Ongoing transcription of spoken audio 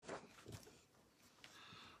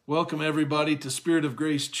Welcome everybody to Spirit of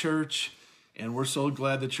Grace Church, and we're so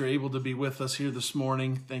glad that you're able to be with us here this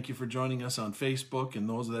morning. Thank you for joining us on Facebook and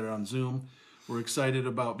those that are on Zoom. We're excited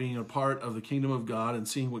about being a part of the kingdom of God and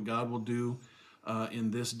seeing what God will do in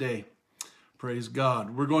this day. Praise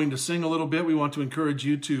God. We're going to sing a little bit. We want to encourage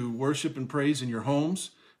you to worship and praise in your homes,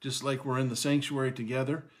 just like we're in the sanctuary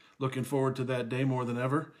together. Looking forward to that day more than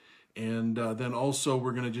ever. And then also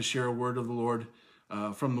we're going to just share a word of the Lord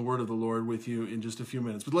from the word of the Lord with you in just a few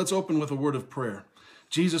minutes. But let's open with a word of prayer.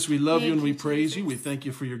 Jesus, we love you and we praise you. We thank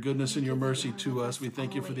you for your goodness and your mercy to us. We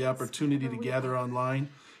thank you for the opportunity to gather online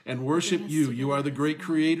and worship you. You are the great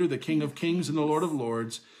creator, the King of kings and the Lord of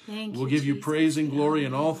lords. We'll give you praise and glory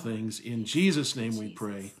in all things. In Jesus' name we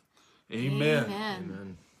pray. Amen.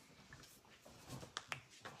 Amen.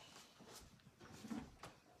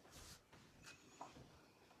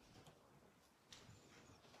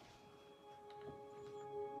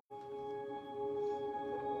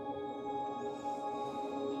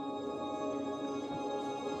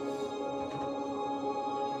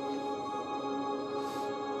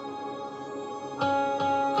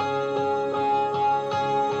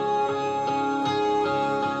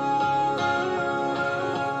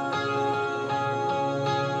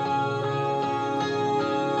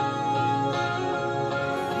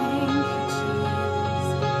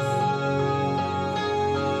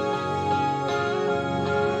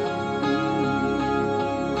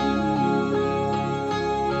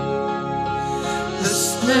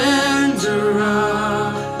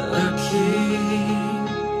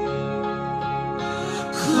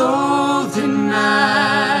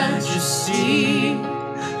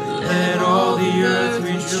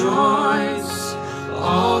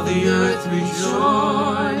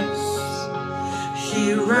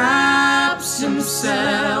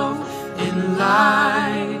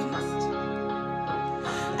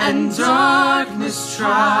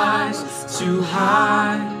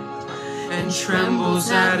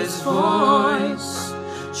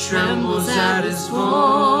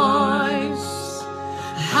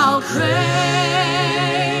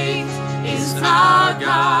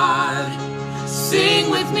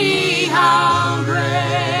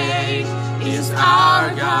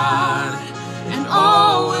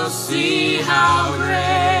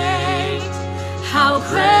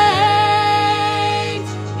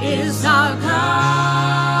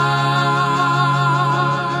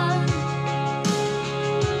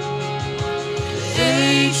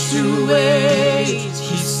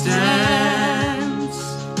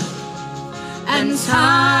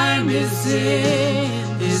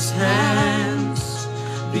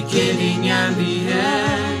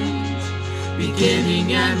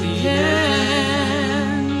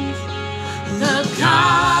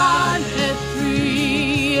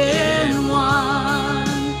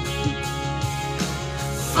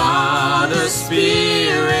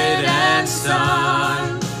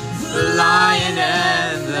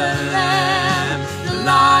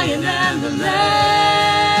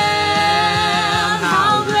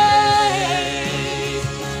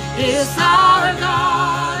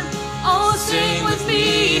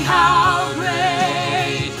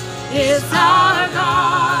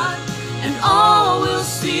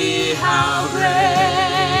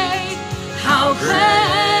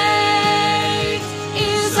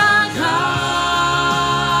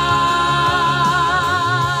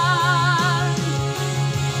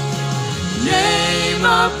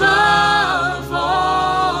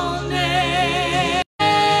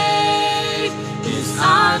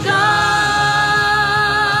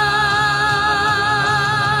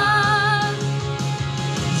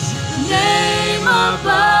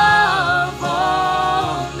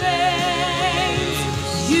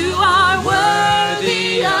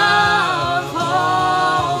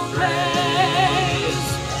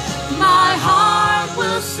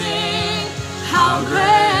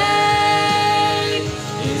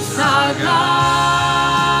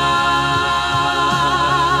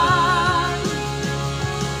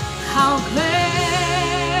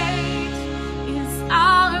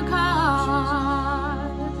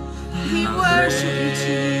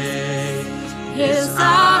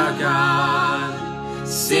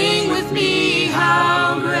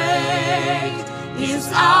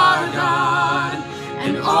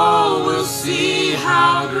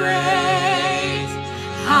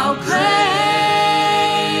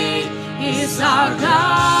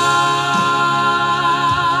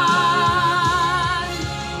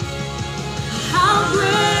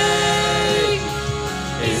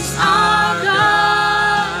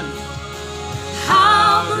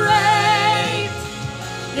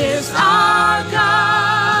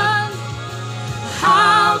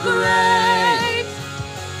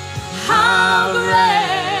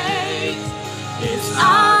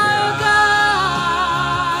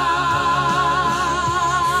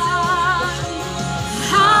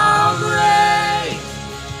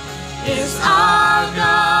 is our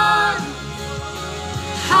God.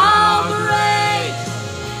 How great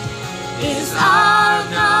is our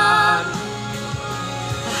God.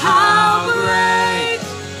 How great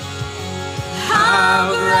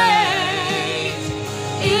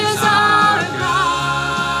is our God.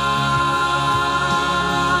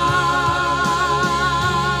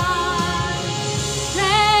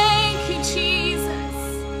 Thank you, Jesus.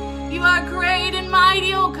 You are great and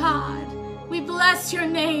mighty, O God. We bless your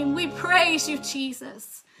name. We praise you,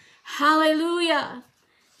 Jesus. Hallelujah.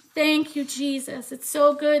 Thank you, Jesus. It's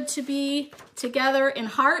so good to be together in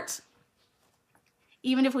heart.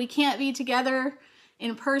 Even if we can't be together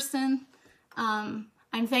in person, I'm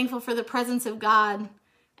thankful for the presence of God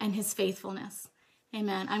and his faithfulness.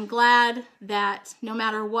 Amen. I'm glad that no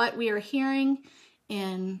matter what we are hearing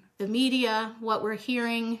in the media, what we're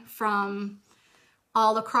hearing from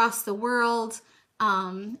all across the world,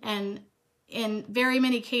 and in very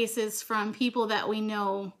many cases from people that we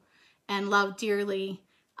know and love dearly,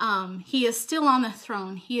 he is still on the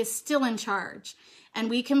throne. He is still in charge. And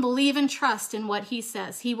we can believe and trust in what he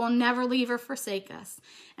says. He will never leave or forsake us.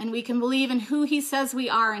 And we can believe in who he says we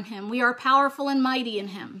are in him. We are powerful and mighty in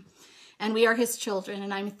him. And we are his children.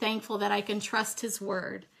 And I'm thankful that I can trust his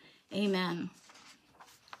word. Amen.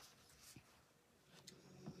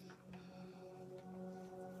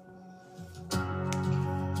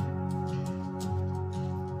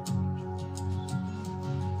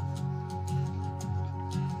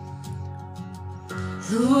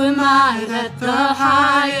 Who am I that the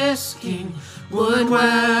highest King would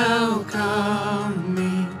welcome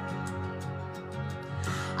me?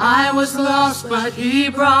 I was lost, but he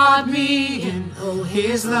brought me in. Oh,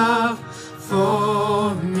 his love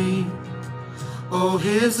for me. Oh,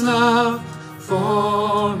 his love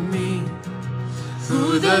for me.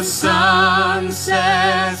 Who the Son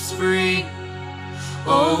sets free,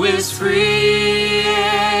 oh, is free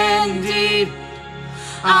indeed.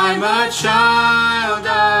 I'm a child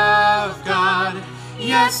of God,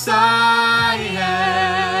 yes I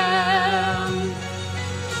am.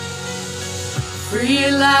 Free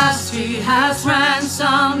at last he has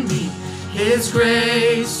ransomed me, his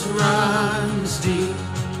grace runs deep.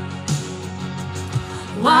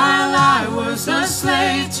 While I was a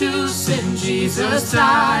slave to sin, Jesus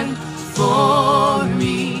died for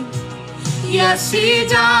me. Yes, he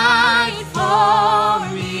died for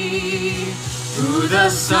me. Who the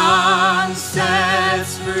Son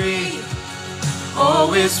sets free,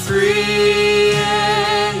 oh, is free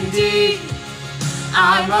indeed.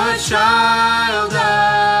 I'm a child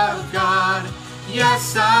of God,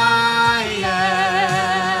 yes I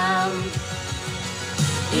am.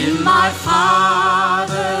 In my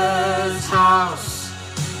Father's house,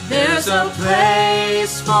 there's a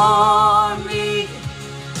place for me.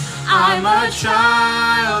 I'm a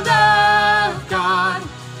child of God,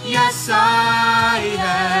 yes I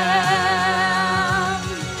am.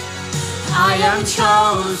 I am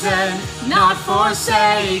chosen, not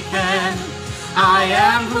forsaken. I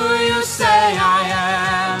am who you say I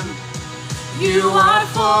am. You are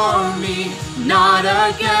for me, not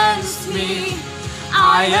against me.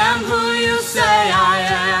 I am who you say I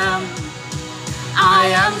am. I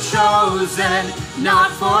am chosen,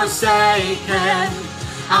 not forsaken.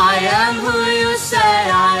 I am who you say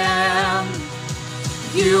I am.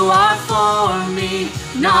 You are for me,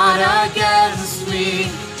 not against me.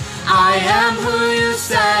 I am who you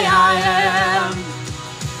say I am.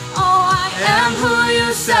 Oh, I am who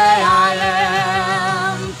you say I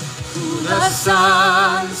am. Who the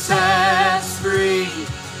Son sets free,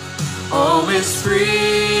 oh, is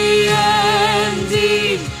free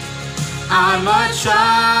indeed. I'm a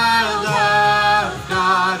child of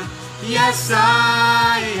God, yes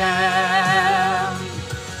I am.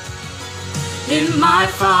 In my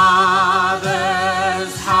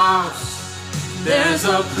Father's house, there's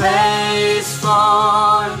a place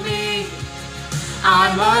for me.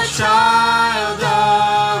 I'm a child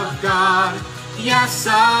of God, yes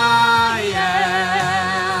I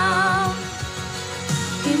am.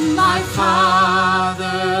 In my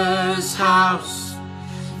Father's house,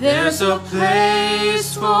 there's a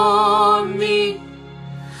place for me.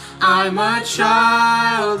 I'm a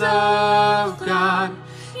child of God,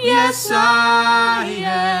 yes I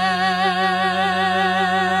am.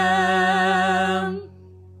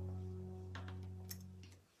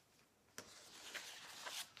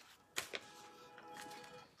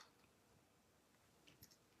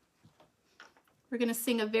 We're going to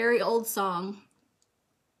sing a very old song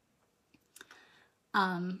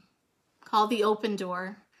called The Open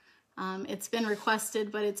Door. It's been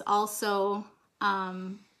requested, but it's also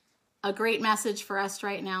a great message for us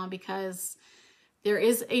right now because There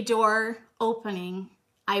is a door opening.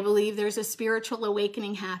 I believe there's a spiritual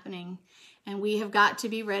awakening happening, and we have got to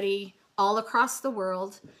be ready all across the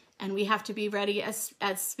world, and we have to be ready as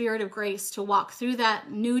Spirit of Grace to walk through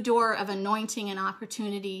that new door of anointing and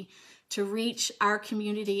opportunity to reach our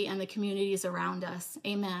community and the communities around us.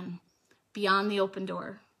 Amen. Beyond the open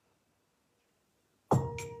door.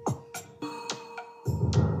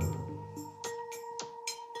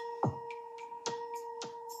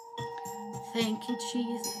 Thank you,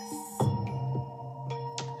 Jesus.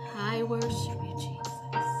 I worship you, Jesus.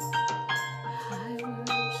 I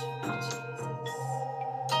worship you, Jesus.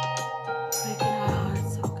 Quicken our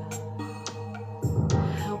hearts, oh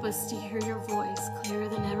God. Help us to hear your voice clearer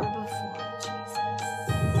than ever before, Jesus.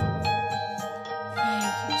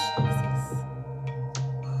 Thank you, Jesus.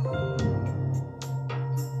 Thank you, Lord.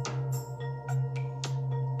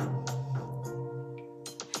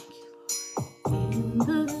 In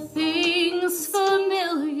the things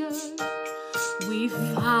familiar, we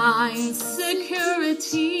find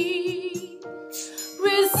security,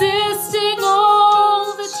 resisting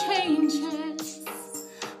all the changes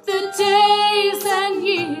the days and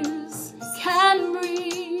years can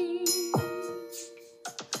bring.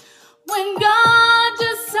 When God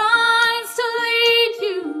decides to lead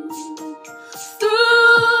you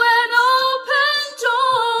through an open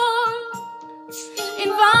door,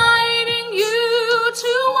 inviting you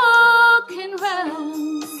to walk in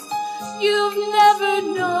realms you've never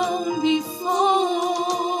known before.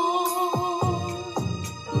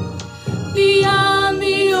 Beyond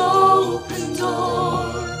the open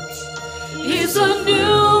door is a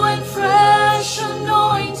new and fresh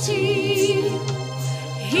anointing.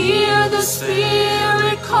 Hear the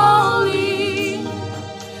Spirit calling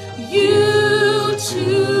you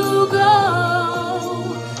to go.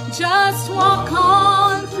 Just walk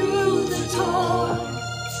on through the door,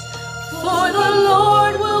 for the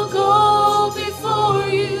Lord will go before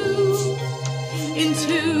you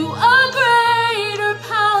into a greater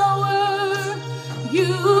power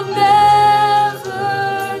you've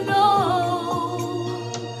never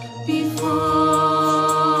known before.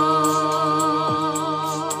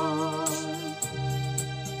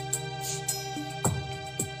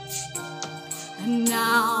 And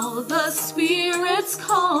now the Spirit's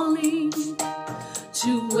calling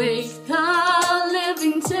to wake the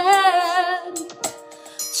living dead,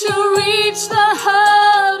 to reach the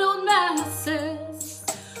huddled masses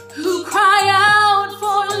who cry out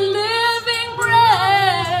for living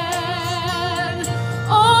bread.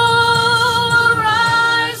 Oh,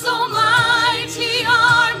 arise, almighty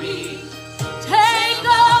army, take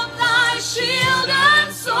up thy shield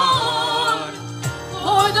and sword,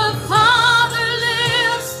 for the Father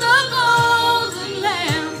lifts the golden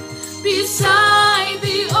lamp beside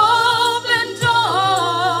the open door.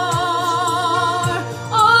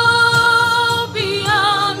 Oh,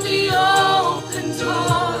 beyond the open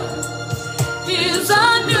door is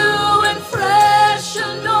a new and fresh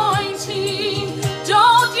anointing.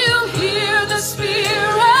 Don't you hear the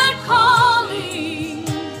Spirit calling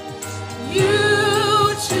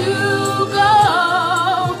you to go?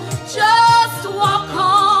 Just walk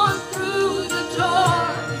on through the door,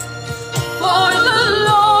 for the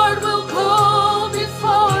Lord will go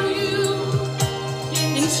before you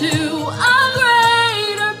into a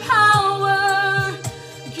greater power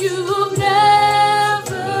you've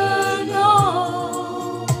never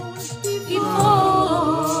known before.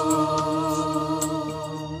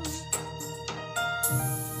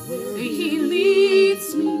 Where He leads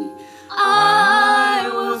me, I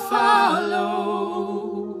will follow.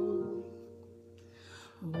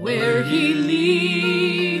 Where He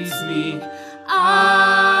leads me,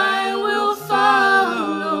 I will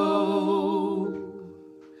follow.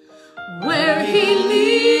 Where He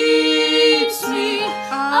leads me,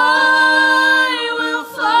 I will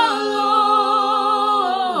follow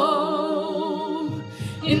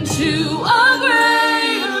into a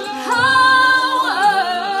greater power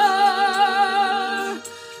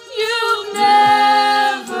you've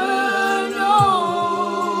never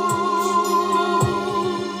known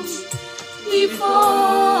before.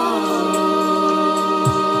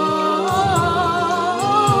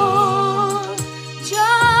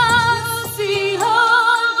 Just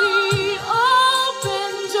beyond the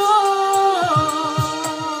open door.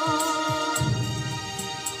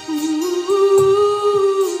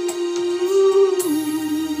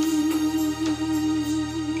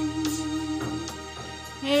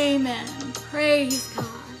 Amen. Praise God.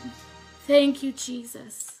 Thank you,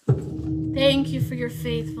 Jesus. Thank you for your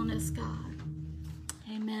faithfulness, God.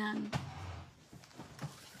 Amen.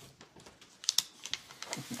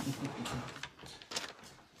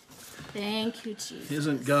 Thank you, Jesus.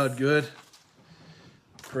 Isn't God good?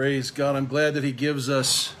 Praise God. I'm glad that he gives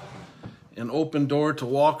us an open door to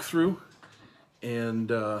walk through.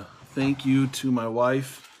 And thank you to my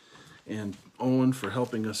wife and Owen for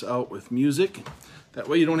helping us out with music. That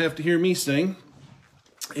way you don't have to hear me sing.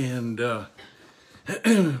 And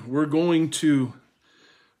we're going to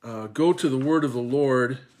go to the Word of the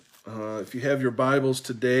Lord. If you have your Bibles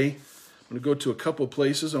today, I'm going to go to a couple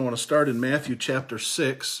places. I want to start in Matthew chapter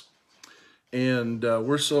 6. And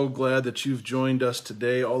we're so glad that you've joined us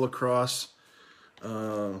today all across,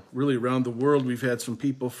 really around the world. We've had some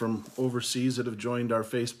people from overseas that have joined our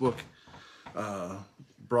Facebook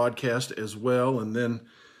broadcast as well. And then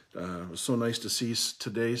it was so nice to see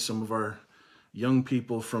today some of our young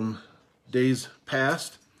people from days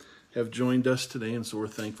past have joined us today, and so we're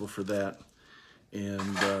thankful for that.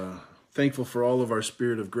 And thankful for all of our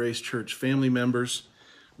Spirit of Grace Church family members.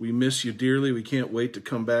 We miss you dearly. We can't wait to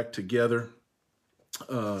come back together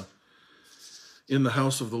in the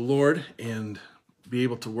house of the Lord and be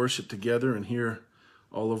able to worship together and hear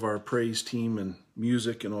all of our praise team and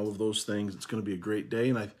music and all of those things. It's going to be a great day,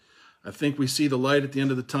 and I think we see the light at the end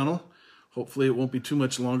of the tunnel. Hopefully it won't be too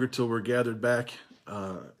much longer till we're gathered back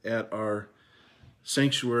at our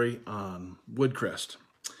sanctuary on Woodcrest.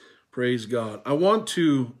 Praise God. I want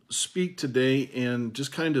to speak today and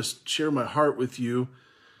just kind of share my heart with you.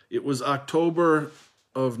 It was October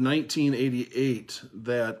of 1988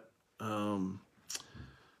 that I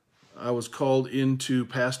was called into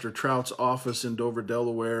Pastor Trout's office in Dover,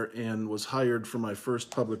 Delaware, and was hired for my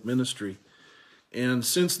first public ministry. And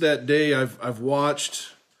since that day, I've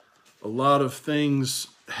watched a lot of things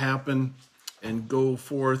happen and go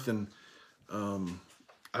forth, and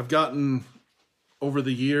I've gotten, over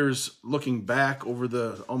the years, looking back over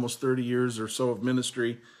the almost 30 years or so of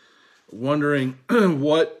ministry, wondering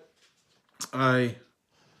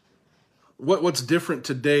what's different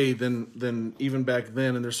today than even back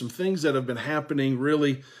then. And there's some things that have been happening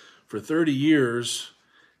really for 30 years,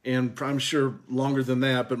 and I'm sure longer than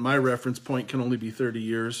that, but my reference point can only be 30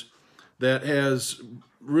 years, that has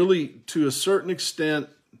really, to a certain extent,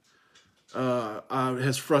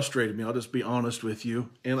 has frustrated me. I'll just be honest with you.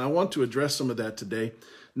 And I want to address some of that today,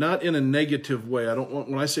 not in a negative way.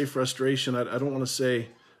 When I say frustration, I don't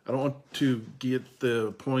want to get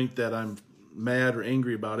the point that I'm mad or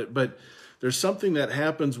angry about it, but there's something that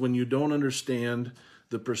happens when you don't understand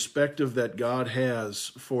the perspective that God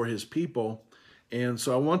has for his people. And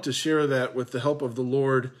so I want to share that with the help of the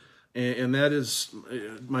Lord. And that is,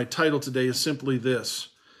 my title today is simply this: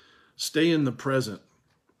 stay in the present.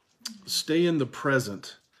 Stay in the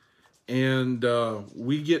present. And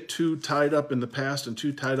we get too tied up in the past and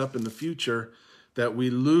too tied up in the future that we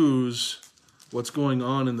lose what's going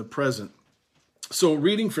on in the present. So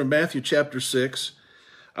reading from Matthew chapter 6,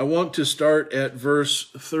 I want to start at verse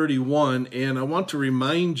 31, and I want to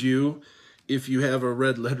remind you, if you have a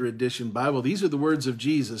red letter edition Bible, these are the words of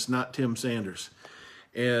Jesus, not Tim Sanders.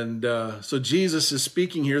 And so Jesus is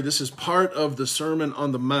speaking here. This is part of the Sermon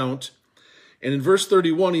on the Mount. And in verse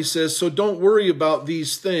 31, he says, "So don't worry about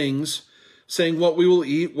these things, saying what we will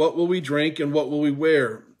eat, what will we drink, and what will we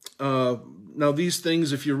wear." Now, these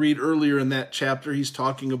things, if you read earlier in that chapter, he's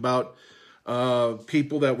talking about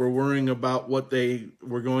people that were worrying about what they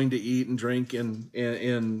were going to eat and drink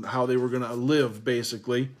and how they were going to live,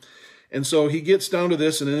 basically. And so he gets down to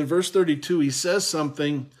this, and in verse 32, he says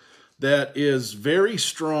something that is very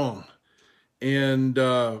strong and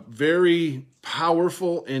very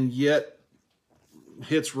powerful, and yet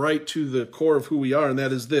hits right to the core of who we are, and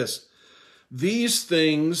that is this: these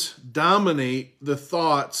things dominate the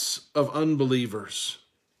thoughts of unbelievers.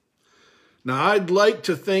 Now, I'd like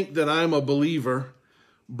to think that I'm a believer,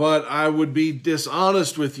 but I would be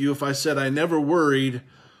dishonest with you if I said I never worried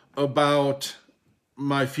about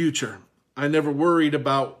my future. I never worried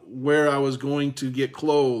about where I was going to get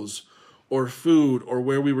clothes or food or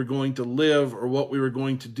where we were going to live or what we were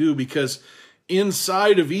going to do, because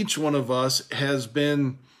inside of each one of us has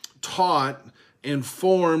been taught and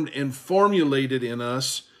formed and formulated in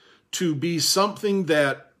us to be something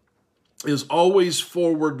that is always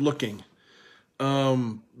forward-looking.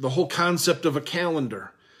 The whole concept of a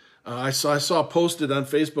calendar. I saw posted on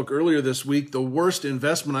Facebook earlier this week, the worst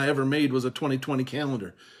investment I ever made was a 2020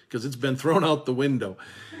 calendar, because it's been thrown out the window.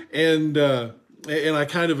 And I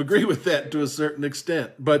kind of agree with that to a certain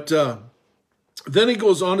extent. But then he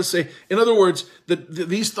goes on to say, in other words, that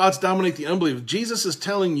these thoughts dominate the unbeliever. Jesus is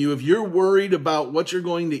telling you, if you're worried about what you're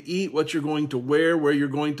going to eat, what you're going to wear, where you're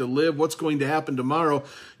going to live, what's going to happen tomorrow,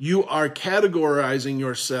 you are categorizing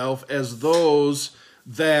yourself as those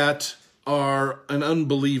that are an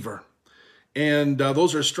unbeliever. And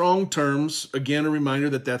those are strong terms. Again, a reminder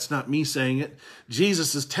that that's not me saying it.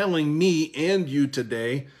 Jesus is telling me and you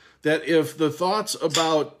today that if the thoughts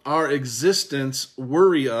about our existence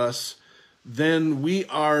worry us, then we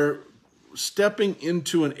are stepping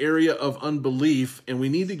into an area of unbelief, and we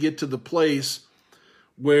need to get to the place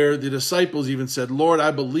where the disciples even said, Lord,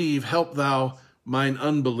 I believe, help thou mine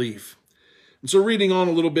unbelief. And so reading on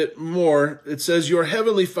a little bit more, it says, your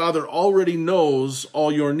heavenly Father already knows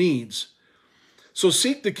all your needs. So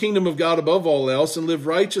seek the kingdom of God above all else and live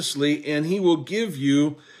righteously, and he will give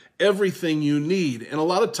you everything you need. And a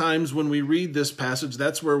lot of times when we read this passage,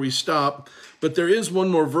 that's where we stop. But there is one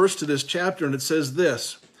more verse to this chapter, and it says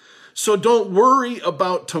this. So don't worry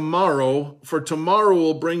about tomorrow, for tomorrow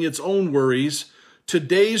will bring its own worries.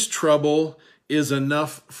 Today's trouble is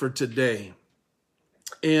enough for today.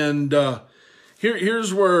 And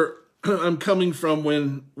here's where I'm coming from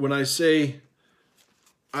when I say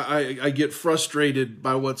I get frustrated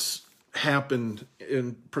by what's happened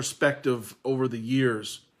in perspective over the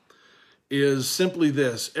years, is simply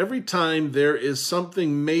this. Every time there is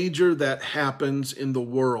something major that happens in the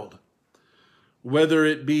world, whether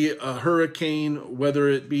it be a hurricane, whether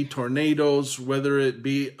it be tornadoes, whether it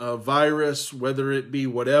be a virus, whether it be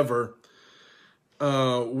whatever,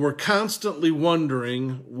 we're constantly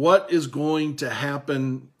wondering what is going to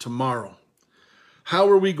happen tomorrow. How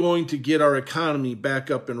are we going to get our economy back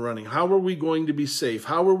up and running? How are we going to be safe?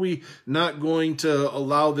 How are we not going to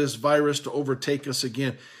allow this virus to overtake us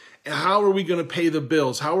again? How are we going to pay the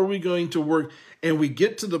bills? How are we going to work? And we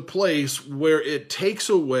get to the place where it takes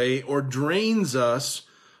away or drains us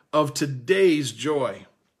of today's joy,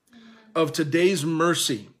 of today's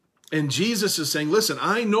mercy. And Jesus is saying, listen,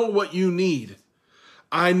 I know what you need.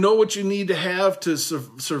 I know what you need to have to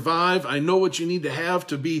survive. I know what you need to have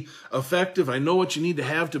to be effective. I know what you need to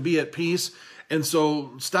have to be at peace. And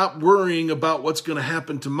so stop worrying about what's going to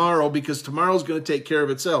happen tomorrow, because tomorrow's going to take care of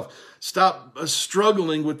itself. Stop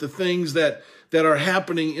struggling with the things that are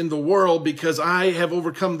happening in the world, because I have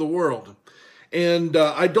overcome the world. And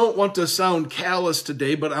I don't want to sound callous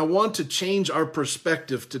today, but I want to change our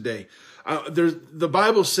perspective today. The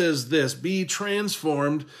Bible says this, be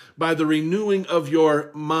transformed by the renewing of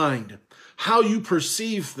your mind. How you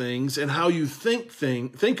perceive things and how you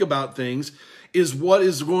think about things is what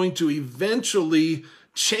is going to eventually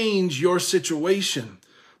change your situation.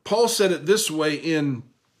 Paul said it this way in,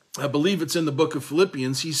 I believe it's in the book of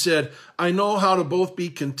Philippians. He said, I know how to both be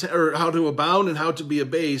content, or how to abound and how to be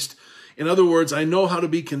abased. In other words, I know how to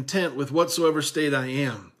be content with whatsoever state I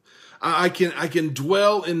am. I can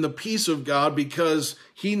dwell in the peace of God because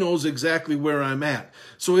he knows exactly where I'm at.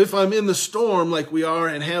 So if I'm in the storm like we are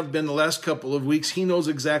and have been the last couple of weeks, he knows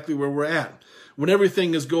exactly where we're at. When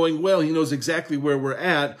everything is going well, he knows exactly where we're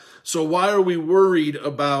at. So why are we worried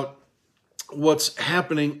about what's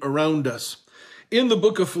happening around us? In the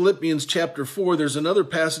book of Philippians chapter 4, there's another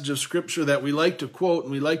passage of scripture that we like to quote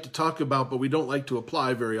and we like to talk about, but we don't like to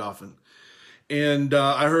apply very often. And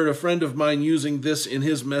I heard a friend of mine using this in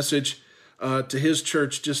his message to his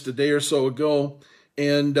church just a day or so ago.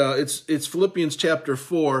 And it's Philippians chapter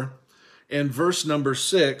 4 and verse number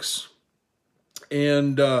 6.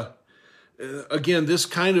 And again, this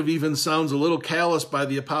kind of even sounds a little callous by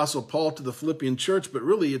the Apostle Paul to the Philippian church, but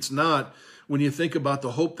really it's not when you think about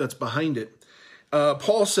the hope that's behind it.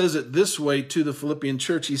 Paul says it this way to the Philippian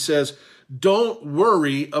church. He says, don't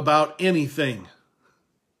worry about anything.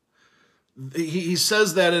 He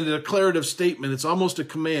says that in a declarative statement. It's almost a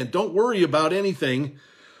command. Don't worry about anything,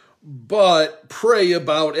 but pray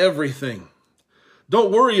about everything.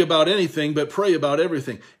 Don't worry about anything, but pray about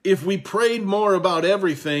everything. If we prayed more about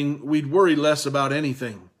everything, we'd worry less about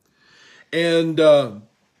anything. And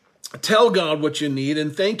tell God what you need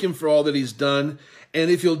and thank him for all that he's done. And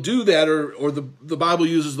if you'll do that, or the Bible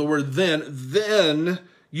uses the word then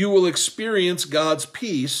you will experience God's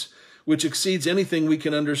peace, which exceeds anything we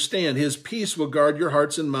can understand. His peace will guard your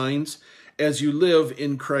hearts and minds as you live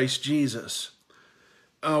in Christ Jesus.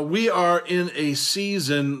 We are in a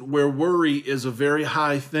season where worry is a very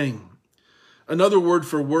high thing. Another word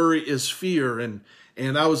for worry is fear. And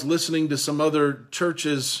I was listening to some other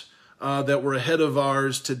churches that were ahead of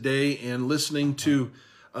ours today and listening to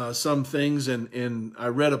some things. And I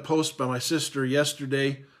read a post by my sister yesterday,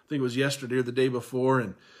 I think it was yesterday or the day before,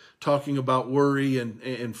 and talking about worry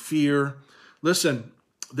and fear. Listen,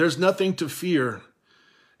 there's nothing to fear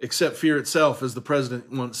except fear itself, as the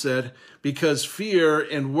president once said, because fear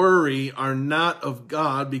and worry are not of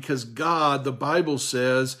God, because God, the Bible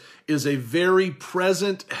says, is a very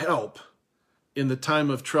present help in the time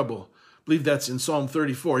of trouble. I believe that's in Psalm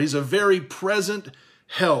 34. He's a very present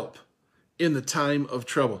help in the time of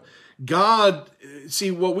trouble. God, see,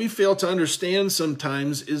 what we fail to understand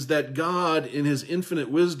sometimes is that God, in his infinite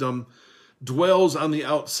wisdom, dwells on the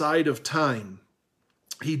outside of time.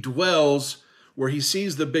 He dwells where he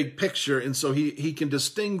sees the big picture, and so he can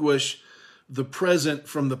distinguish the present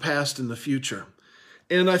from the past and the future.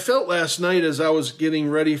 And I felt last night as I was getting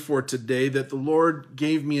ready for today that the Lord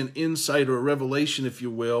gave me an insight or a revelation, if you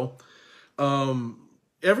will.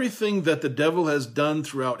 Everything that the devil has done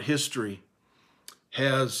throughout history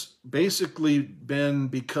has basically been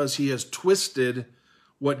because he has twisted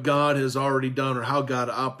what God has already done or how God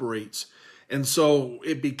operates. And so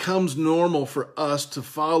it becomes normal for us to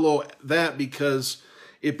follow that because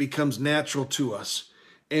it becomes natural to us.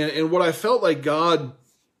 And what I felt like God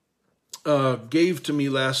gave to me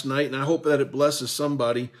last night, and I hope that it blesses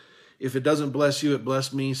somebody. If it doesn't bless you, it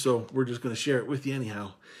blessed me, so we're just going to share it with you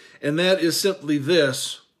anyhow. And that is simply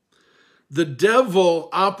this: the devil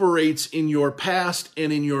operates in your past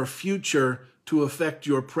and in your future to affect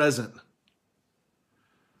your present.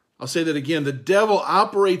 I'll say that again. The devil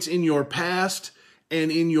operates in your past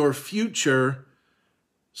and in your future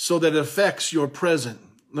so that it affects your present.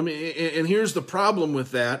 And here's the problem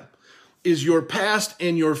with that, is your past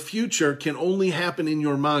and your future can only happen in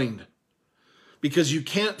your mind. Because you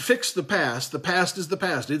can't fix the past. The past is the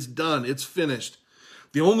past. It's done. It's finished.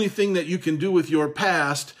 The only thing that you can do with your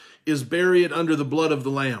past is bury it under the blood of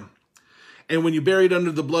the Lamb. And when you bury it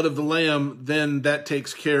under the blood of the Lamb, then that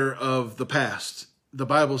takes care of the past. The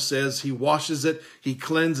Bible says he washes it, he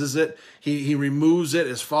cleanses it, he removes it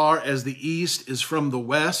as far as the east is from the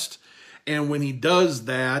west. And when he does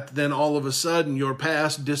that, then all of a sudden your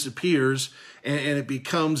past disappears and it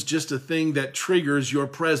becomes just a thing that triggers your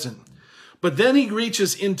present. But then he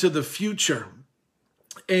reaches into the future.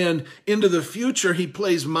 And into the future, he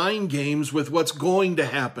plays mind games with what's going to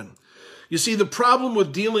happen. You see, the problem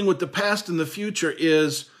with dealing with the past and the future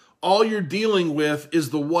is all you're dealing with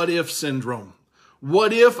is the what if syndrome.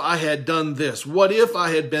 What if I had done this? What if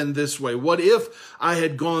I had been this way? What if I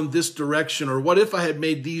had gone this direction? Or what if I had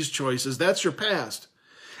made these choices? That's your past.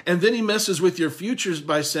 And then he messes with your futures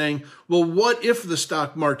by saying, well, what if the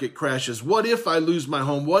stock market crashes? What if I lose my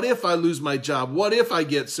home? What if I lose my job? What if I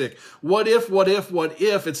get sick? What if?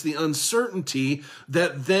 It's the uncertainty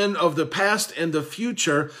that then of the past and the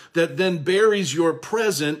future that then buries your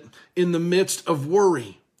present in the midst of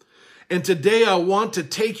worry. And today I want to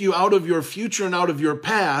take you out of your future and out of your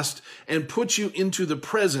past and put you into the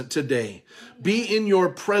present today. Be in your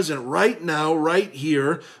present right now, right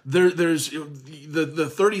here. There's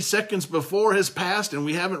the 30 seconds before has passed and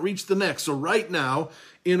we haven't reached the next. So right now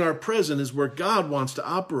in our present is where God wants to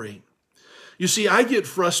operate. You see, I get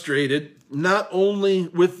frustrated not only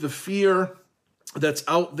with the fear that's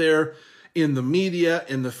out there in the media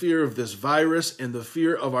and the fear of this virus and the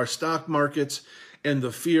fear of our stock markets and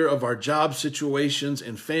the fear of our job situations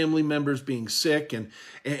and family members being sick. And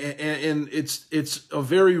it's a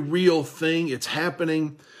very real thing. It's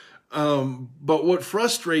happening. But what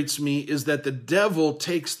frustrates me is that the devil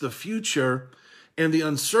takes the future and the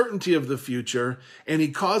uncertainty of the future, and he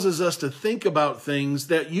causes us to think about things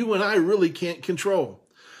that you and I really can't control.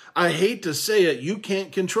 I hate to say it, you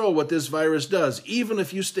can't control what this virus does. Even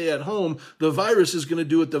if you stay at home, the virus is going to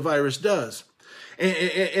do what the virus does.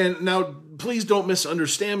 And now, please don't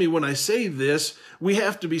misunderstand me when I say this. We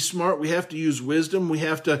have to be smart. We have to use wisdom. We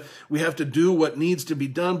have to do what needs to be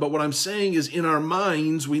done. But what I'm saying is in our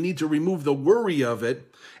minds, we need to remove the worry of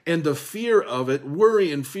it and the fear of it.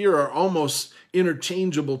 Worry and fear are almost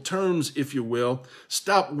interchangeable terms, if you will.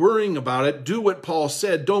 Stop worrying about it. Do what Paul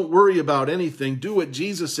said. Don't worry about anything. Do what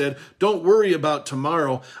Jesus said. Don't worry about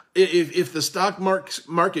tomorrow. If the stock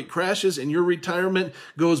market crashes and your retirement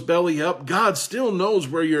goes belly up, God still knows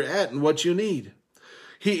where you're at and what you need.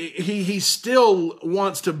 He still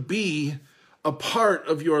wants to be a part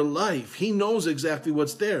of your life. He knows exactly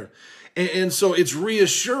what's there. And so it's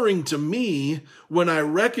reassuring to me when I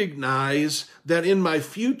recognize that in my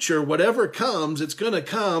future, whatever comes, it's going to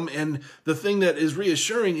come. And the thing that is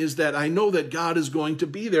reassuring is that I know that God is going to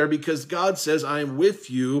be there because God says, I am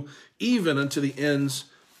with you even unto the ends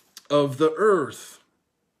of the earth.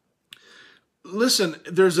 Listen,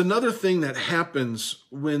 there's another thing that happens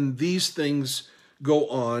when these things go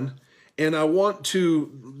on. And I want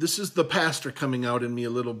to, this is the pastor coming out in me a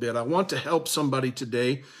little bit. I want to help somebody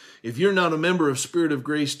today. If you're not a member of Spirit of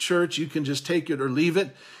Grace Church, you can just take it or leave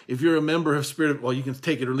it. If you're a member of well, you can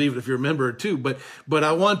take it or leave it if you're a member too. But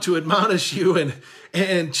I want to admonish you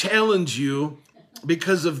and challenge you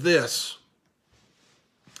because of this.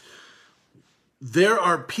 There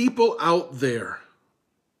are people out there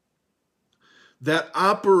that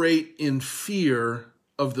operate in fear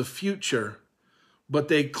of the future but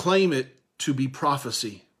they claim it to be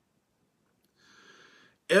prophecy.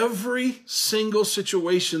 Every single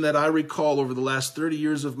situation that I recall over the last 30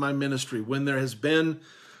 years of my ministry, when there has been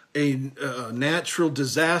a natural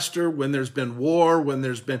disaster, when there's been war, when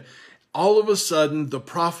there's been, all of a sudden the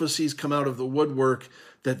prophecies come out of the woodwork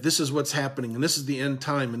that this is what's happening, and this is the end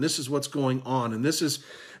time, and this is what's going on, and this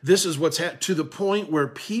is what's to the point where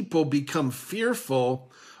people become fearful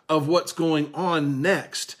of what's going on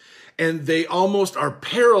next, and they almost are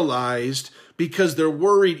paralyzed because they're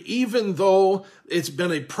worried, even though it's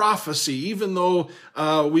been a prophecy, even though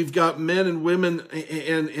we've got men and women,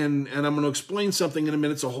 and I'm going to explain something in a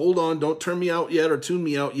minute, so hold on, don't turn me out yet or tune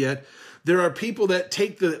me out yet. There are people that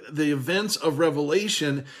take the events of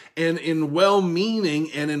Revelation and in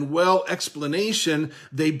well-meaning and in well explanation,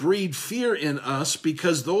 they breed fear in us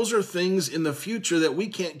because those are things in the future that we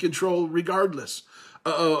can't control regardless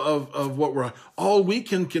of what we're on. All we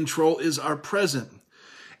can control is our present.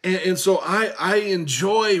 And so I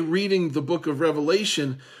enjoy reading the book of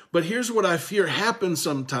Revelation, but here's what I fear happens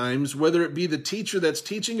sometimes, whether it be the teacher that's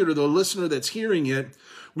teaching it or the listener that's hearing it.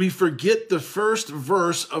 We forget the first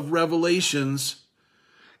verse of Revelations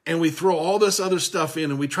and we throw all this other stuff in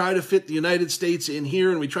and we try to fit the United States in here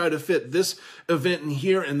and we try to fit this event in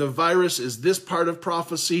here and the virus is this part of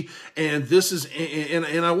prophecy and this is,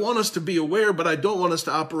 and I want us to be aware, but I don't want us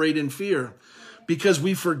to operate in fear because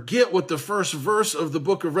we forget what the first verse of the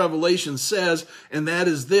book of Revelation says, and that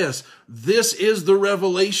is this. This is the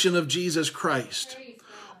revelation of Jesus Christ.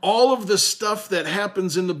 All of the stuff that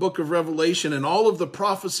happens in the book of Revelation and all of the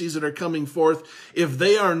prophecies that are coming forth, if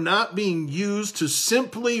they are not being used to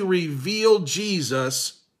simply reveal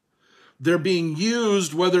Jesus, they're being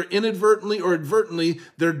used, whether inadvertently or advertently,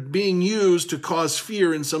 they're being used to cause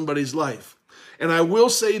fear in somebody's life. And I will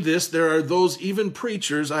say this, there are those, even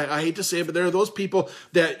preachers, I hate to say it, but there are those people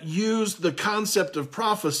that use the concept of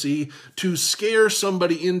prophecy to scare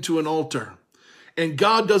somebody into an altar. And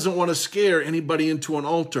God doesn't want to scare anybody into an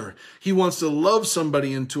altar. He wants to love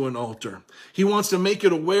somebody into an altar. He wants to make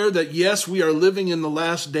it aware that, yes, we are living in the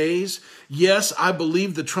last days. Yes, I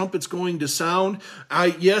believe the trumpet's going to sound.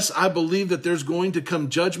 Yes, I believe that there's going to come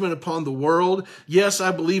judgment upon the world. Yes,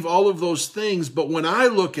 I believe all of those things. But when I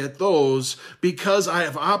look at those, because I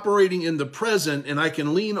am operating in the present and I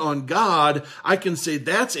can lean on God, I can say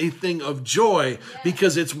that's a thing of joy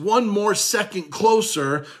because it's one more second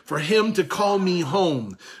closer for him to call me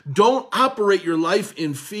home. Don't operate your life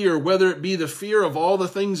in fear, whether it be the fear of all the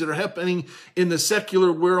things that are happening in the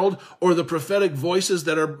secular world or the prophetic voices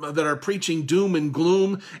that are preaching doom and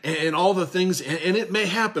gloom and all the things. And it may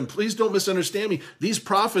happen. Please don't misunderstand me. These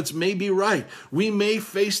prophets may be right. We may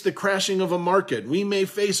face the crashing of a market. We may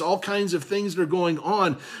face all kinds of things that are going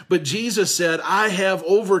on. But Jesus said, I have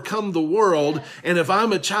overcome the world. And if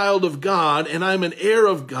I'm a child of God and I'm an heir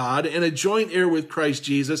of God and a joint heir with Christ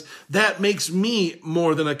Jesus, that makes me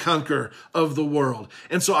more than a conqueror of the world.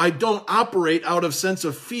 And so I don't operate out of sense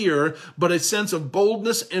of fear, but a sense of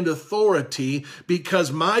boldness and authority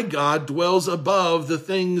because my God dwells above the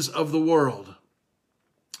things of the world.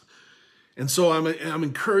 And so I'm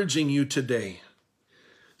encouraging you today,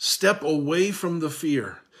 step away from the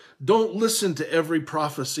fear. Don't listen to every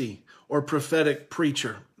prophecy or prophetic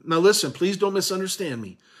preacher. Now listen, please don't misunderstand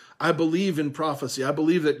me. I believe in prophecy. I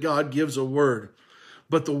believe that God gives a word.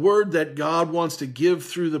 But the word that God wants to give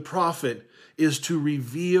through the prophet is to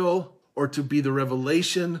reveal or to be the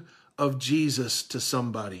revelation of Jesus to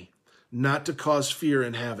somebody, not to cause fear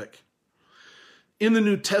and havoc. In the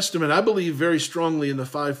New Testament, I believe very strongly in the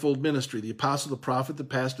fivefold ministry, the apostle, the prophet, the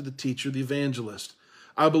pastor, the teacher, the evangelist.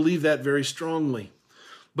 I believe that very strongly.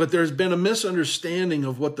 But there's been a misunderstanding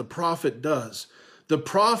of what the prophet does. The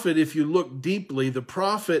prophet, if you look deeply, the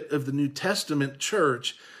prophet of the New Testament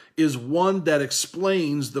church is one that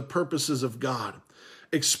explains the purposes of God,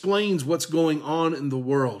 explains what's going on in the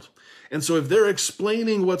world. And so if they're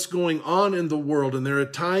explaining what's going on in the world and they're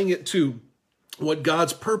tying it to what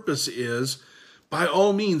God's purpose is, by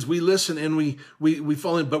all means, we listen and we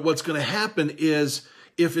fall in. But what's going to happen is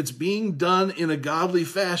if it's being done in a godly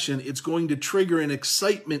fashion, it's going to trigger an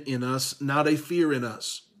excitement in us, not a fear in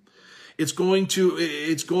us. It's going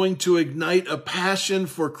to ignite a passion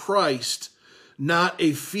for Christ, not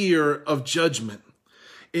a fear of judgment.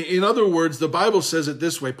 In other words, the Bible says it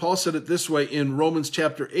this way. Paul said it this way in Romans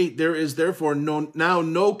chapter 8. There is therefore now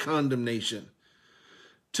no condemnation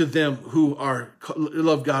to them who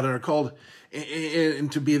love God and are called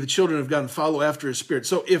and to be the children of God and follow after his Spirit.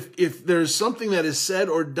 So if there's something that is said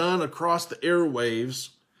or done across the airwaves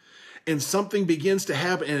and something begins to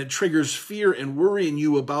happen and it triggers fear and worry in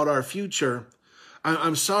you about our future,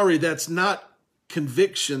 I'm sorry, that's not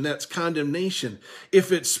conviction, that's condemnation.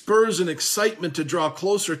 If it spurs an excitement to draw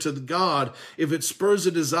closer to God, if it spurs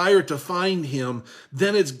a desire to find him,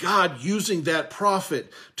 then it's God using that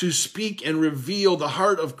prophet to speak and reveal the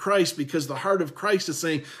heart of Christ, because the heart of Christ is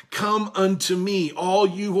saying, come unto me, all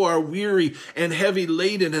you who are weary and heavy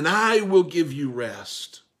laden, and I will give you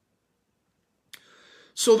rest.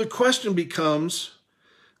 So the question becomes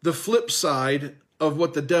the flip side of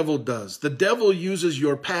what the devil does. The devil uses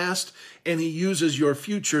your past and he uses your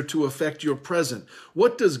future to affect your present.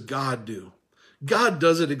 What does God do? God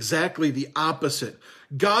does it exactly the opposite.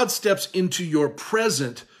 God steps into your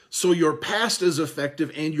present so your past is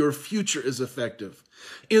effective and your future is effective.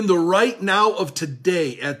 In the right now of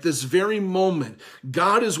today, at this very moment,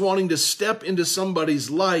 God is wanting to step into somebody's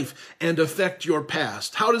life and affect your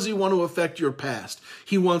past. How does he want to affect your past?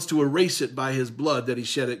 He wants to erase it by his blood that he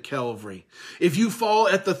shed at Calvary. If you fall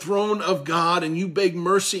at the throne of God and you beg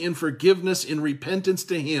mercy and forgiveness in repentance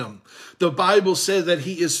to him, the Bible says that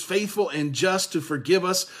he is faithful and just to forgive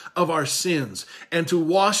us of our sins and to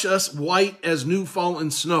wash us white as new fallen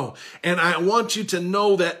snow. And I want you to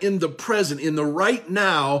know that in the present, in the right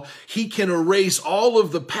now, he can erase all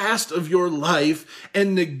of the past of your life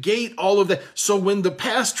and negate all of that. So when the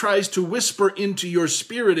past tries to whisper into your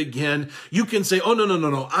spirit again, you can say, oh, no.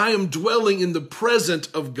 I am dwelling in the present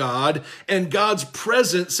of God, and God's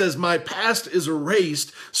present says my past is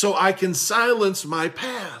erased, so I can silence my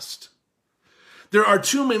past. There are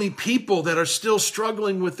too many people that are still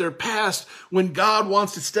struggling with their past when God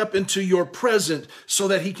wants to step into your present so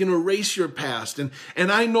that he can erase your past. And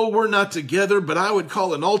I know we're not together, but I would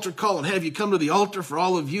call an altar call and have you come to the altar for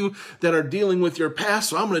all of you that are dealing with your past.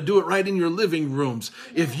 So I'm going to do it right in your living rooms.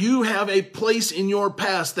 If you have a place in your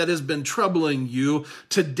past that has been troubling you,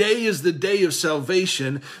 today is the day of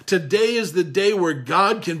salvation. Today is the day where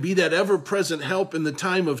God can be that ever-present help in the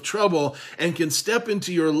time of trouble and can step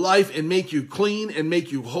into your life and make you clean and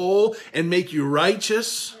make you whole and make you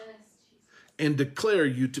righteous and declare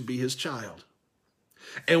you to be his child.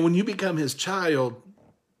 And when you become his child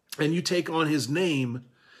and you take on his name,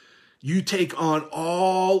 you take on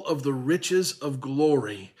all of the riches of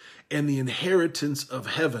glory and the inheritance of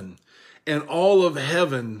heaven. And all of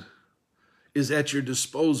heaven is at your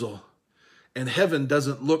disposal. And heaven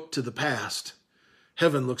doesn't look to the past.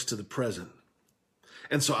 Heaven looks to the present.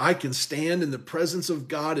 And so I can stand in the presence of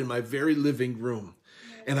God in my very living room.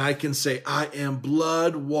 And I can say, I am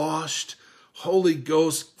blood washed, Holy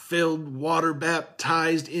Ghost filled, water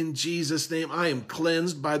baptized in Jesus' name. I am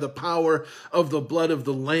cleansed by the power of the blood of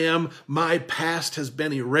the Lamb. My past has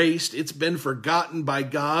been erased. It's been forgotten by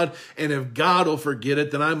God. And if God will forget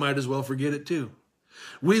it, then I might as well forget it too.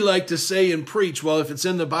 We like to say and preach, well, if it's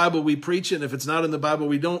in the Bible, we preach it. And if it's not in the Bible,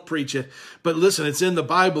 we don't preach it. But listen, it's in the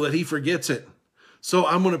Bible that he forgets it. So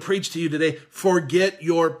I'm going to preach to you today, forget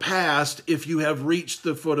your past if you have reached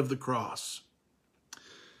the foot of the cross.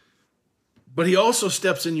 But he also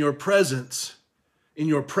steps in your present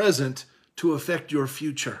to affect your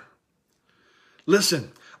future.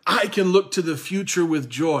 Listen, I can look to the future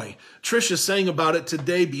with joy. Tricia sang about it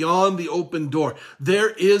today, beyond the open door.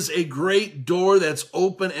 There is a great door that's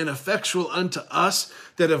open and effectual unto us,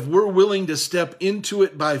 that if we're willing to step into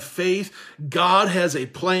it by faith, God has a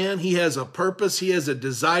plan. He has a purpose. He has a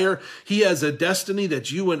desire. He has a destiny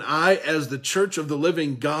that you and I, as the church of the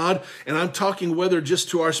living God, and I'm talking whether just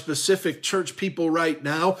to our specific church people right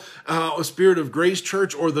now, a Spirit of Grace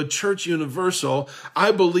Church or the Church Universal,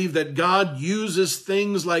 I believe that God uses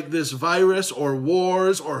things like this virus or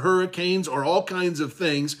wars or hurricanes or all kinds of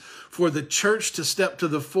things for the church to step to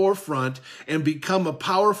the forefront and become a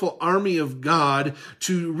powerful army of God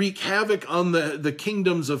to wreak havoc on the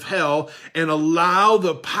kingdoms of hell and allow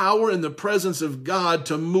the power and the presence of God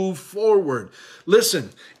to move forward.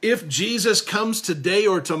 Listen, if Jesus comes today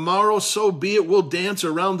or tomorrow, so be it. We'll dance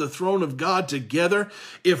around the throne of God together.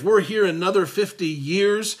 If we're here another 50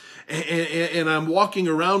 years and I'm walking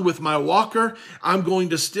around with my walker, I'm going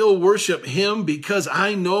to still worship him because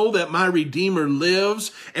I know that my Redeemer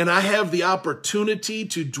lives and I have the opportunity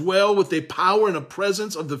to dwell with a power and a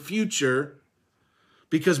presence of the future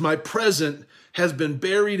because my present has been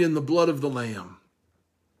buried in the blood of the Lamb.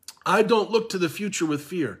 I don't look to the future with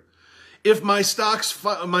fear. If my stock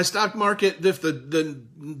market, if the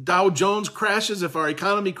Dow Jones crashes, if our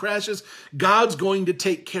economy crashes, God's going to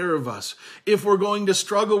take care of us. If we're going to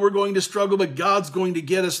struggle, we're going to struggle, but God's going to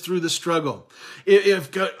get us through the struggle.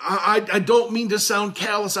 I don't mean to sound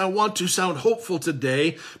callous. I want to sound hopeful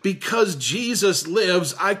today. Because Jesus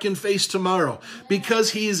lives, I can face tomorrow.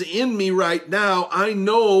 Because he's in me right now, I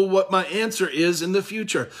know what my answer is in the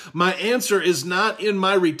future. My answer is not in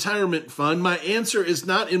my retirement fund. My answer is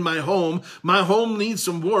not in my home. home. My home needs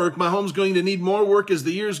some work. My home's going to need more work as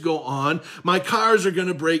the years go on. My cars are going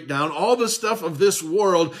to break down. All the stuff of this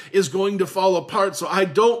world is going to fall apart. So I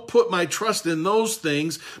don't put my trust in those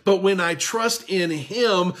things. But when I trust in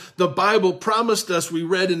him, the Bible promised us, we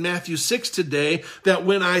read in Matthew 6 today, that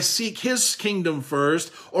when I seek his kingdom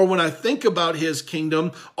first, or when I think about his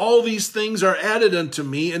kingdom, all these things are added unto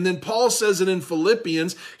me. And then Paul says it in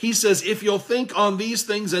Philippians. He says, if you'll think on these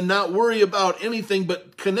things and not worry about anything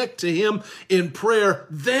but connect to him in prayer,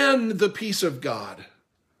 then the peace of God.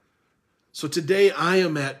 So today I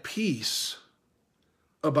am at peace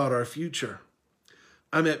about our future.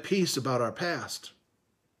 I'm at peace about our past.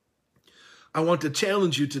 I want to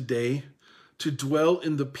challenge you today to dwell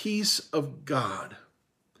in the peace of God.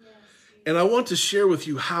 Yes. And I want to share with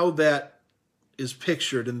you how that is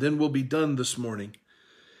pictured, and then we'll be done this morning.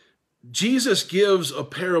 Jesus gives a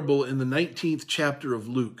parable in the 19th chapter of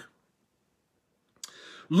Luke.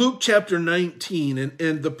 Luke chapter 19,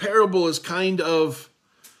 and the parable is kind of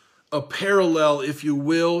a parallel, if you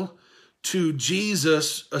will, to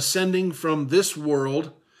Jesus ascending from this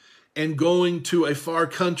world and going to a far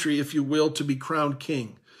country, if you will, to be crowned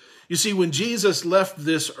king. You see, when Jesus left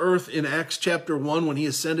this earth in Acts chapter 1, when he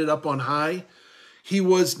ascended up on high, he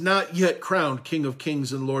was not yet crowned King of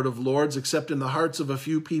Kings and Lord of Lords, except in the hearts of a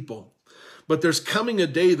few people. But there's coming a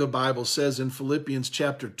day, the Bible says in Philippians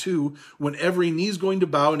chapter 2, when every knee is going to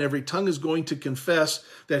bow and every tongue is going to confess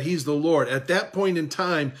that he's the Lord. At that point in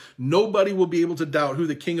time, nobody will be able to doubt who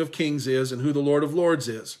the King of Kings is and who the Lord of Lords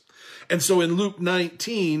is. And so in Luke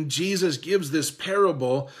 19, Jesus gives this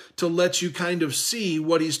parable to let you kind of see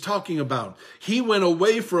what he's talking about. He went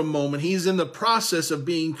away for a moment. He's in the process of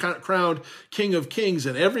being crowned King of Kings,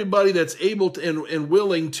 and everybody that's able to and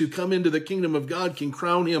willing to come into the kingdom of God can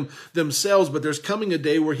crown him themselves. But there's coming a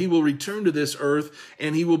day where he will return to this earth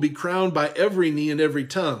and he will be crowned by every knee and every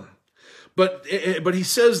tongue. But he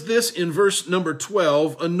says this in verse number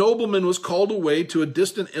 12, a nobleman was called away to a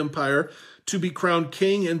distant empire to be crowned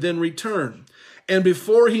king and then return. And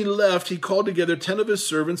before he left, he called together 10 of his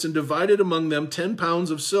servants and divided among them 10 pounds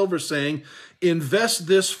of silver, saying, invest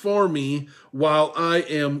this for me while I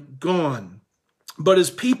am gone. But his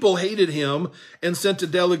people hated him and sent a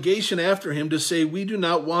delegation after him to say, we do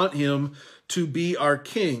not want him to be our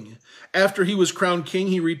king. After he was crowned king,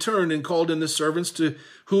 he returned and called in the servants to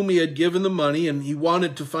whom he had given the money, and he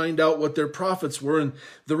wanted to find out what their profits were. And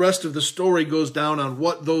the rest of the story goes down on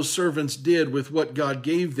what those servants did with what God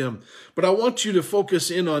gave them. But I want you to focus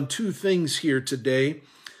in on two things here today.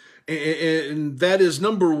 And that is,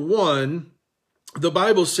 number one, the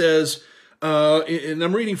Bible says, and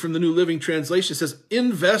I'm reading from the New Living Translation, it says,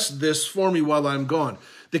 invest this for me while I'm gone.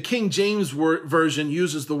 The King James Version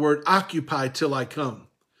uses the word occupy till I come.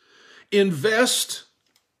 Invest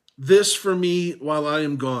this for me while I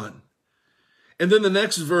am gone. And then the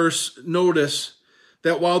next verse, notice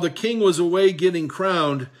that while the king was away getting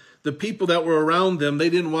crowned, the people that were around them, they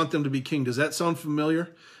didn't want them to be king. Does that sound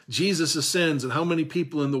familiar? Jesus ascends, and how many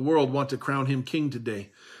people in the world want to crown him king today?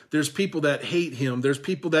 There's people that hate him. There's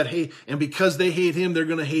people that hate, and because they hate him, they're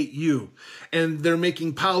going to hate you. And they're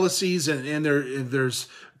making policies, and there's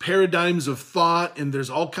paradigms of thought, and there's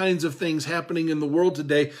all kinds of things happening in the world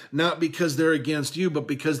today, not because they're against you, but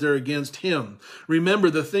because they're against him. Remember,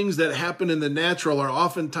 the things that happen in the natural are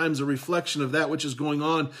oftentimes a reflection of that which is going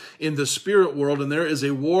on in the spirit world, and there is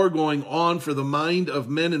a war going on for the mind of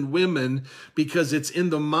men and women, because it's in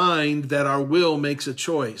the mind that our will makes a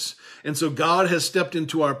choice. And so God has stepped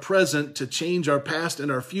into our present to change our past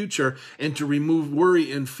and our future and to remove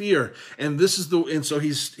worry and fear. And so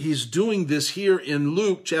he's doing this here in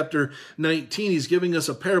Luke chapter 19. He's giving us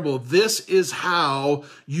a parable. This is how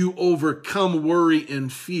you overcome worry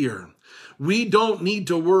and fear. We don't need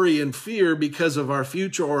to worry and fear because of our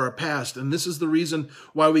future or our past. And this is the reason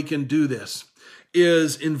why we can do this,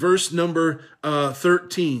 is in verse number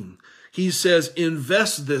 13. He says,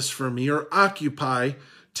 invest this for me, or occupy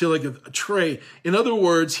till like a tray. In other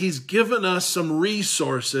words, he's given us some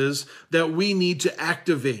resources that we need to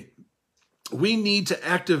activate. We need to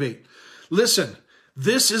activate. Listen,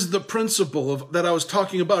 this is the principle that I was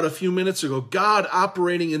talking about a few minutes ago. God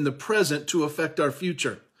operating in the present to affect our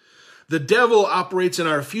future. The devil operates in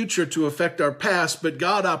our future to affect our past, but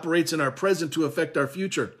God operates in our present to affect our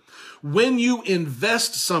future. When you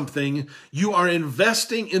invest something, you are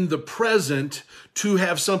investing in the present to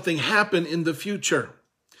have something happen in the future.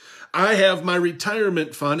 I have my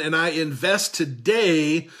retirement fund, and I invest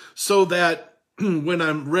today so that when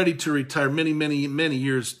I'm ready to retire, many, many, many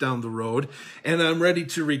years down the road, and I'm ready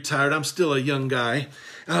to retire, I'm still a young guy.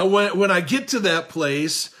 When I get to that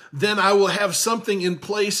place, then I will have something in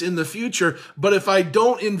place in the future. But if I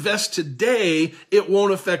don't invest today, it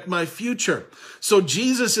won't affect my future. So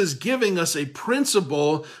Jesus is giving us a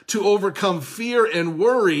principle to overcome fear and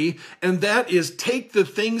worry, and that is take the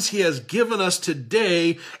things he has given us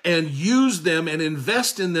today and use them and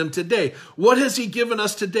invest in them today. What has he given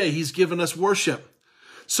us today? He's given us worship.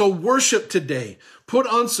 So worship today. Put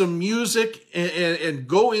on some music and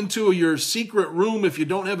go into your secret room if you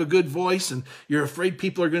don't have a good voice and you're afraid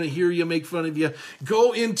people are going to hear you, make fun of you.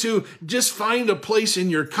 Just find a place in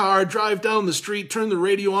your car, drive down the street, turn the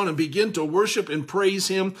radio on and begin to worship and praise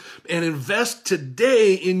him, and invest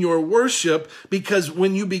today in your worship, because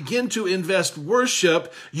when you begin to invest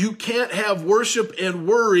worship, you can't have worship and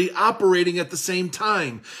worry operating at the same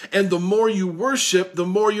time. And the more you worship, the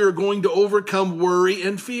more you're going to overcome worry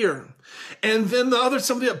and fear. And then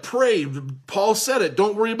pray. Paul said it.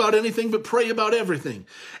 Don't worry about anything, but pray about everything.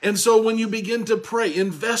 And so when you begin to pray,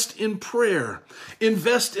 invest in prayer.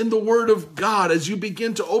 Invest in the Word of God as you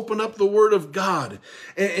begin to open up the Word of God.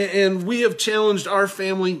 And we have challenged our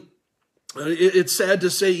family. It's sad to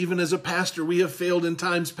say, even as a pastor, we have failed in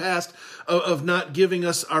times past of not giving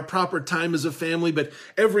us our proper time as a family. But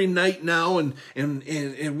every night now, and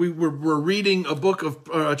we're reading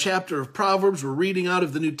a chapter of Proverbs. We're reading out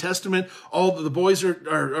of the New Testament. All the boys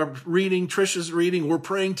are reading. Trisha's reading. We're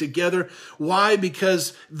praying together. Why?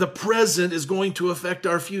 Because the present is going to affect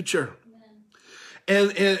our future.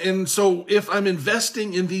 And so if I'm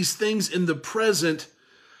investing in these things in the present,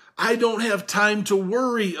 I don't have time to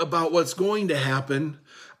worry about what's going to happen.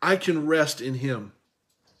 I can rest in him.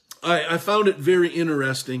 I found it very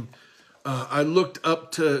interesting. I looked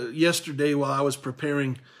up to yesterday while I was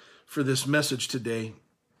preparing for this message today,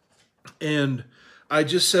 and I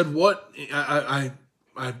just said, I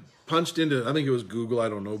punched into, I think it was Google, I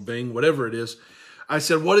don't know, Bing, whatever it is. I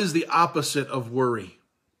said, what is the opposite of worry?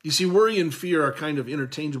 You see, worry and fear are kind of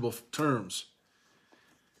interchangeable terms.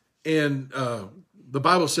 And the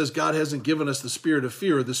Bible says God hasn't given us the spirit of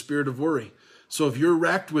fear or the spirit of worry. So if you're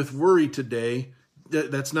racked with worry today,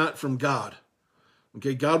 that's not from God.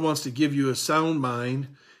 Okay, God wants to give you a sound mind,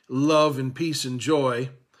 love and peace and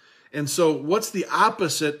joy. And so what's the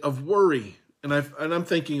opposite of worry? And I'm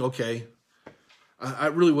thinking, okay, I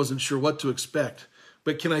really wasn't sure what to expect.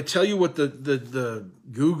 But can I tell you what the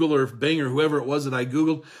Google or Bing or whoever it was that I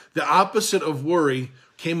Googled? The opposite of worry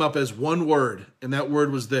came up as one word, and that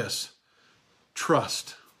word was this: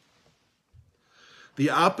 trust. The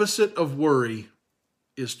opposite of worry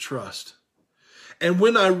is trust. And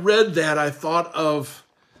when I read that, I thought of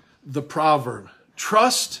the proverb,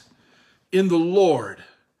 trust in the Lord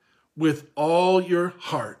with all your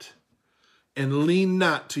heart and lean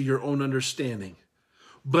not to your own understanding,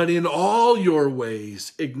 but in all your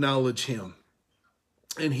ways acknowledge him,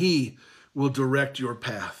 and he will direct your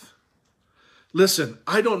path. Listen,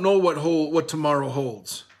 I don't know what tomorrow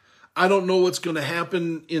holds. I don't know what's going to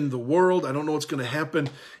happen in the world. I don't know what's going to happen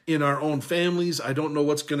in our own families. I don't know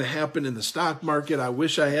what's going to happen in the stock market. I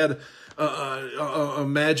wish I had a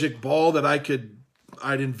magic ball that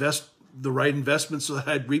I'd invest the right investment so that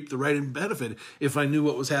I'd reap the right benefit if I knew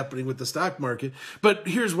what was happening with the stock market. But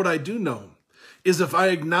here's what I do know, is if I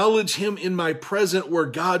acknowledge him in my present, where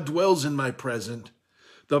God dwells in my present,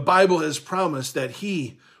 the Bible has promised that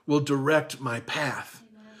he will direct my path.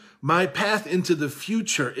 My path into the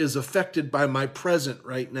future is affected by my present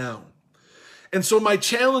right now. And so my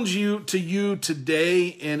challenge to you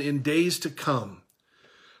today and in days to come,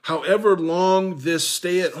 however long this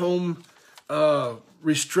stay-at-home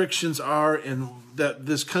restrictions are, and that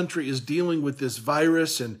this country is dealing with this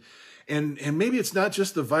virus, and maybe it's not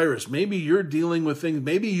just the virus. Maybe you're dealing with things.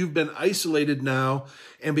 Maybe you've been isolated now,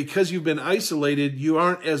 and because you've been isolated, you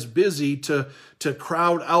aren't as busy to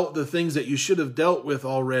crowd out the things that you should have dealt with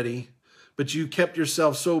already. But you kept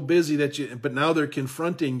yourself so busy but now they're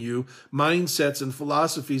confronting you, mindsets and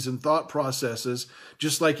philosophies and thought processes,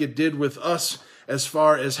 just like it did with us as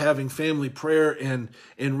far as having family prayer and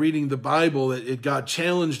reading the Bible. God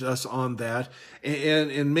challenged us on that,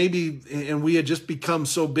 and we had just become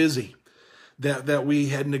so busy that we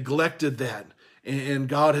had neglected that. And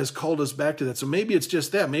God has called us back to that. So maybe it's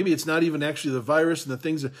just that. Maybe it's not even actually the virus and the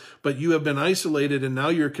things, but you have been isolated, and now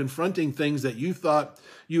you're confronting things that you thought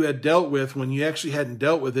you had dealt with when you actually hadn't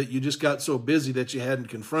dealt with it. You just got so busy that you hadn't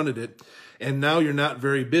confronted it. And now you're not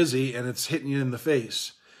very busy, and it's hitting you in the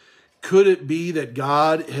face. Could it be that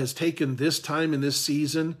God has taken this time in this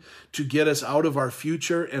season to get us out of our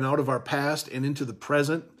future and out of our past and into the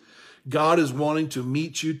present? God is wanting to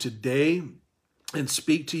meet you today and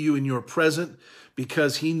speak to you in your present,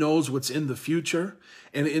 because he knows what's in the future.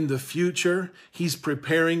 And in the future, he's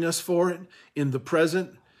preparing us for it. In the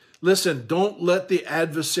present, Listen, don't let the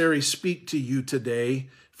adversary speak to you today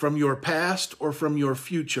from your past or from your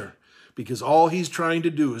future, because all he's trying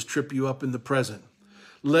to do is trip you up in the present.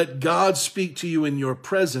 Let God speak to you in your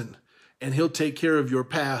present, and he'll take care of your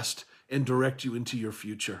past and direct you into your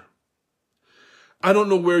future. I don't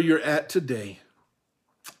know where you're at today.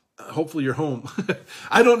 Hopefully you're home.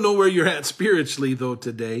 I don't know where you're at spiritually, though,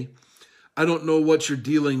 today. I don't know what you're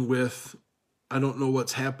dealing with. I don't know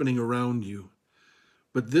what's happening around you.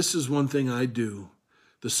 But this is one thing I do.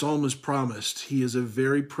 The psalmist promised he is a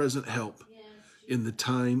very present help in the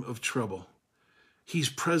time of trouble. He's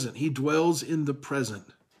present. He dwells in the present.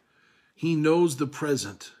 He knows the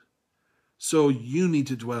present. So you need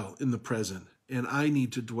to dwell in the present, and I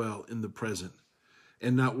need to dwell in the present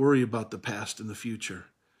and not worry about the past and the future,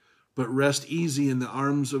 but rest easy in the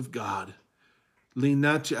arms of God. Lean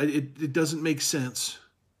not to, it doesn't make sense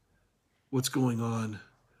what's going on,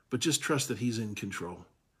 but just trust that he's in control.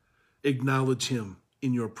 Acknowledge him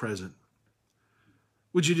in your present.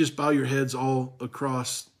 Would you just bow your heads all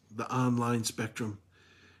across the online spectrum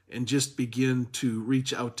and just begin to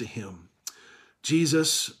reach out to him?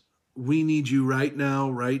 Jesus, we need you right now,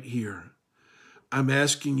 right here. I'm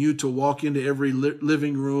asking you to walk into every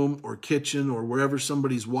living room or kitchen or wherever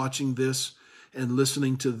somebody's watching this and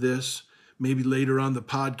listening to this. Maybe later on the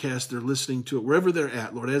podcast they're listening to it, wherever they're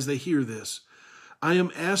at, Lord, as they hear this. I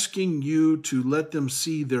am asking you to let them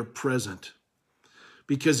see their present.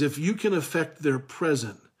 Because if you can affect their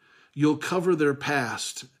present, you'll cover their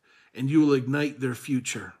past and you will ignite their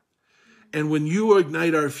future. And when you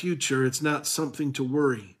ignite our future, it's not something to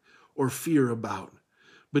worry or fear about.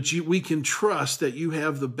 But we can trust that you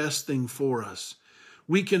have the best thing for us.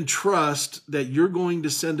 We can trust that you're going to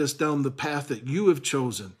send us down the path that you have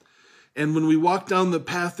chosen. And when we walk down the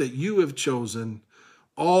path that you have chosen,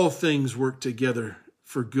 all things work together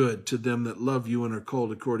for good to them that love you and are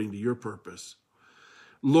called according to your purpose.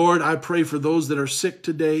 Lord, I pray for those that are sick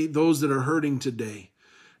today, those that are hurting today.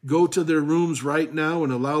 Go to their rooms right now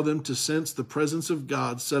and allow them to sense the presence of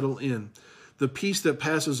God settle in, the peace that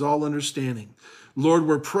passes all understanding. Lord,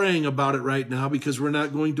 we're praying about it right now because we're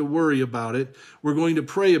not going to worry about it. We're going to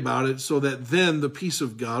pray about it so that then the peace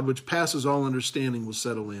of God, which passes all understanding, will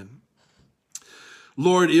settle in.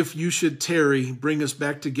 Lord, if you should tarry, bring us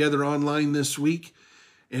back together online this week.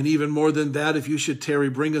 And even more than that, if you should tarry,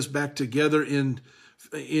 bring us back together in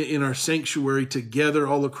our sanctuary together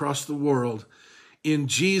all across the world. In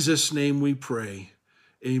Jesus' name we pray.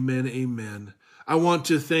 Amen, amen. I want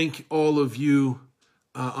to thank all of you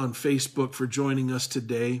on Facebook for joining us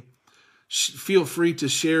today. Feel free to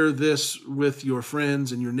share this with your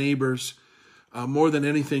friends and your neighbors. More than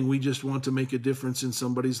anything, we just want to make a difference in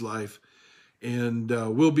somebody's life. And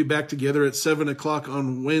we'll be back together at 7 o'clock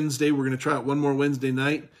on Wednesday. We're going to try it one more Wednesday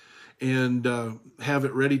night and have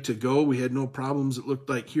it ready to go. We had no problems, it looked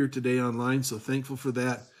like, here today online, so thankful for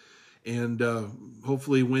that. And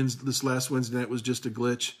hopefully this last Wednesday night was just a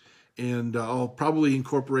glitch. And I'll probably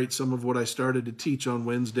incorporate some of what I started to teach on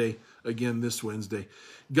Wednesday again this Wednesday.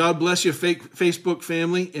 God bless you, Facebook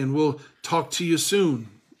family, and we'll talk to you soon.